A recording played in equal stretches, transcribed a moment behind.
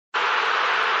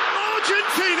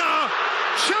Argentina,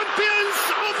 champions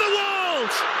of the world,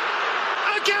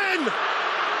 again,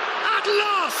 at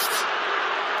last,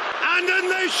 and a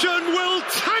nation will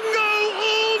tango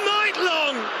all night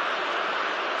long.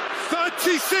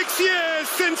 36 years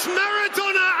since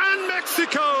Maradona and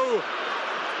Mexico.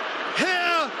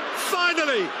 Here,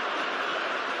 finally,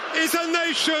 is a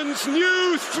nation's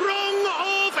new throng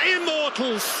of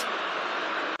immortals.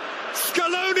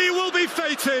 Scaloni will be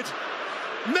fated.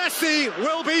 Messi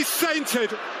will be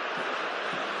sainted.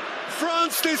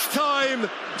 France this time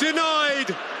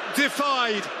denied,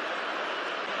 defied.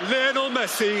 Lionel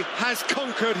Messi has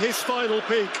conquered his final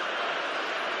peak.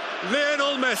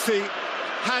 Lionel Messi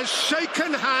has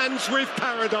shaken hands with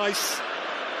paradise.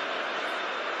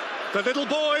 The little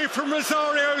boy from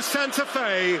Rosario, Santa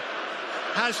Fe,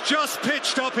 has just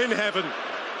pitched up in heaven.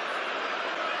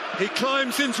 He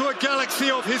climbs into a galaxy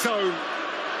of his own.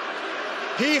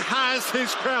 He has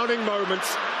his crowning moment,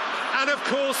 and of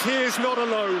course he is not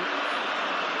alone.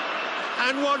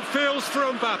 And one feels for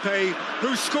Mbappe,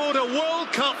 who scored a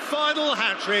World Cup final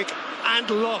hat-trick and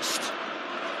lost.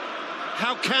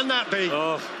 How can that be?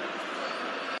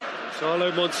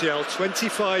 Carlo Montiel,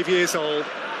 25 years old,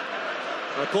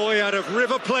 a boy out of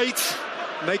River Plate,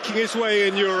 making his way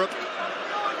in Europe,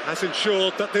 has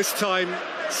ensured that this time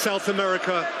South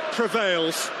America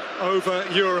prevails over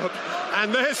Europe.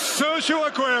 And there's Sergio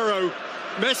Aguero,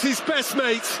 Messi's best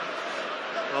mate,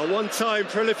 a one-time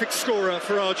prolific scorer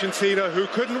for Argentina who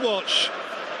couldn't watch,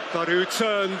 but who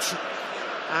turned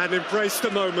and embraced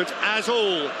the moment, as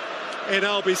all in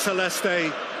Albi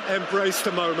Celeste embraced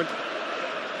the moment.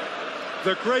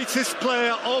 The greatest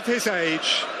player of his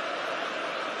age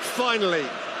finally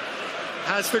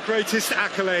has the greatest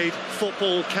accolade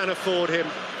football can afford him.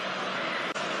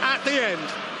 At the end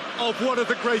of one of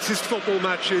the greatest football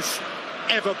matches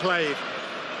ever played.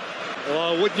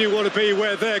 Oh, wouldn't you want to be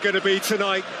where they're going to be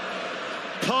tonight?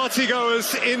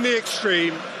 Partygoers in the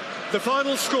extreme. The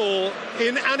final score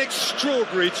in an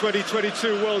extraordinary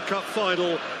 2022 World Cup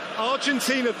final.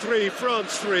 Argentina 3,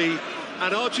 France 3,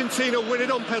 and Argentina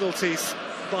winning on penalties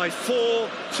by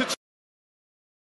 4-2.